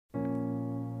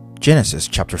Genesis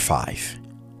chapter 5.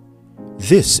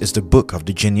 This is the book of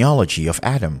the genealogy of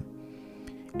Adam.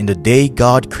 In the day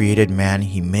God created man,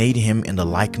 he made him in the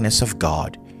likeness of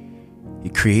God. He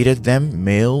created them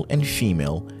male and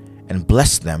female, and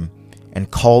blessed them, and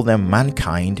called them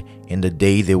mankind in the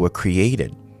day they were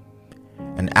created.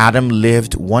 And Adam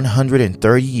lived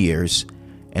 130 years,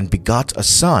 and begot a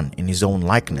son in his own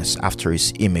likeness after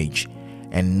his image,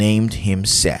 and named him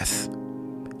Seth.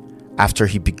 After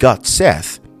he begot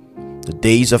Seth, the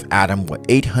days of Adam were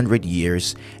 800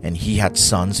 years, and he had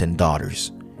sons and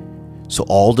daughters. So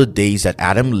all the days that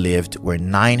Adam lived were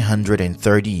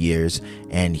 930 years,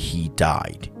 and he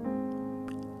died.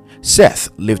 Seth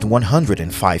lived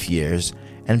 105 years,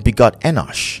 and begot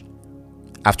Enosh.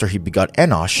 After he begot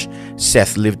Enosh,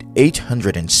 Seth lived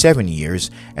 807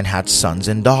 years, and had sons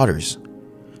and daughters.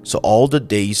 So all the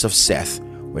days of Seth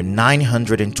were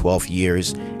 912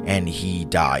 years, and he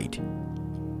died.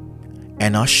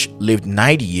 Enosh lived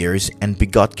 90 years and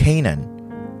begot Canaan.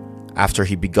 After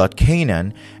he begot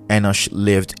Canaan, Enosh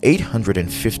lived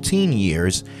 815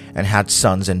 years and had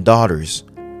sons and daughters.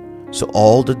 So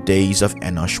all the days of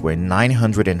Enosh were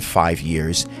 905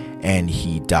 years, and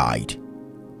he died.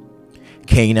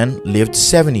 Canaan lived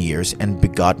 70 years and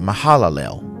begot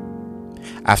Mahalalel.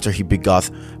 After he begot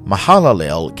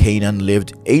Mahalalel, Canaan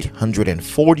lived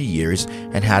 840 years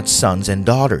and had sons and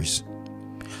daughters.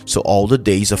 So all the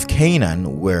days of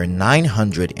Canaan were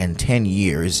 910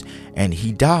 years, and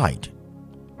he died.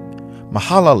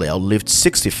 Mahalalel lived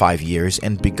 65 years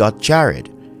and begot Jared.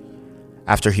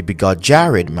 After he begot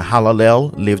Jared,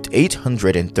 Mahalalel lived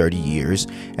 830 years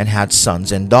and had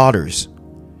sons and daughters.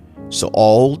 So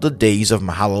all the days of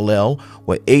Mahalalel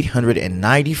were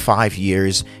 895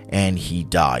 years, and he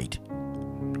died.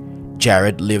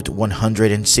 Jared lived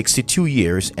 162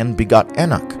 years and begot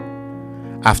Enoch.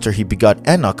 After he begot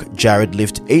Enoch, Jared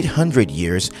lived 800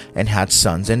 years and had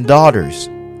sons and daughters.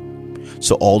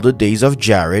 So all the days of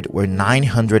Jared were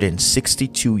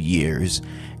 962 years,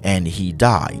 and he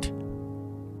died.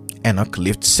 Enoch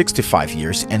lived 65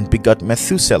 years and begot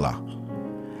Methuselah.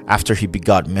 After he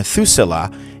begot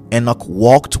Methuselah, Enoch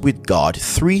walked with God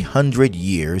 300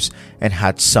 years and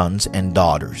had sons and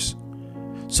daughters.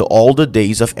 So all the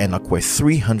days of Enoch were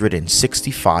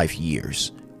 365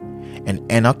 years. And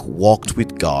Enoch walked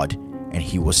with God, and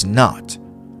he was not,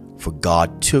 for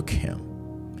God took him.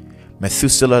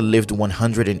 Methuselah lived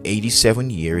 187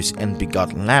 years and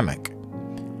begot Lamech.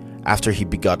 After he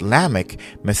begot Lamech,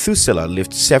 Methuselah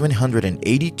lived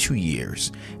 782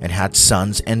 years and had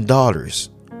sons and daughters.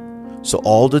 So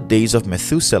all the days of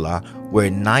Methuselah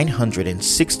were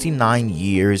 969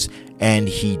 years, and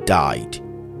he died.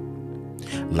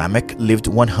 Lamech lived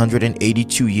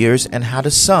 182 years and had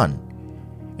a son.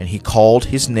 And he called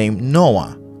his name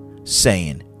Noah,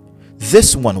 saying,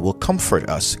 "This one will comfort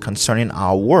us concerning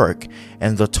our work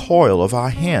and the toil of our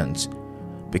hands,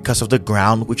 because of the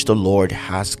ground which the Lord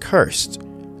has cursed."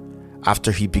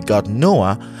 After he begot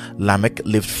Noah, Lamech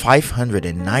lived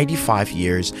 595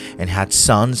 years and had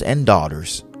sons and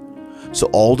daughters. So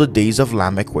all the days of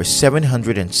Lamech were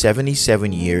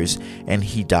 777 years, and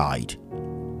he died.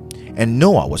 And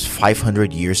Noah was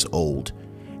 500 years old,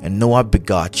 and Noah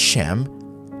begot Shem,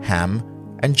 Ham,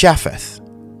 and Japheth.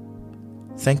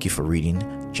 Thank you for reading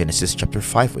Genesis chapter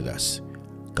 5 with us.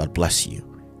 God bless you,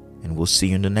 and we'll see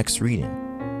you in the next reading.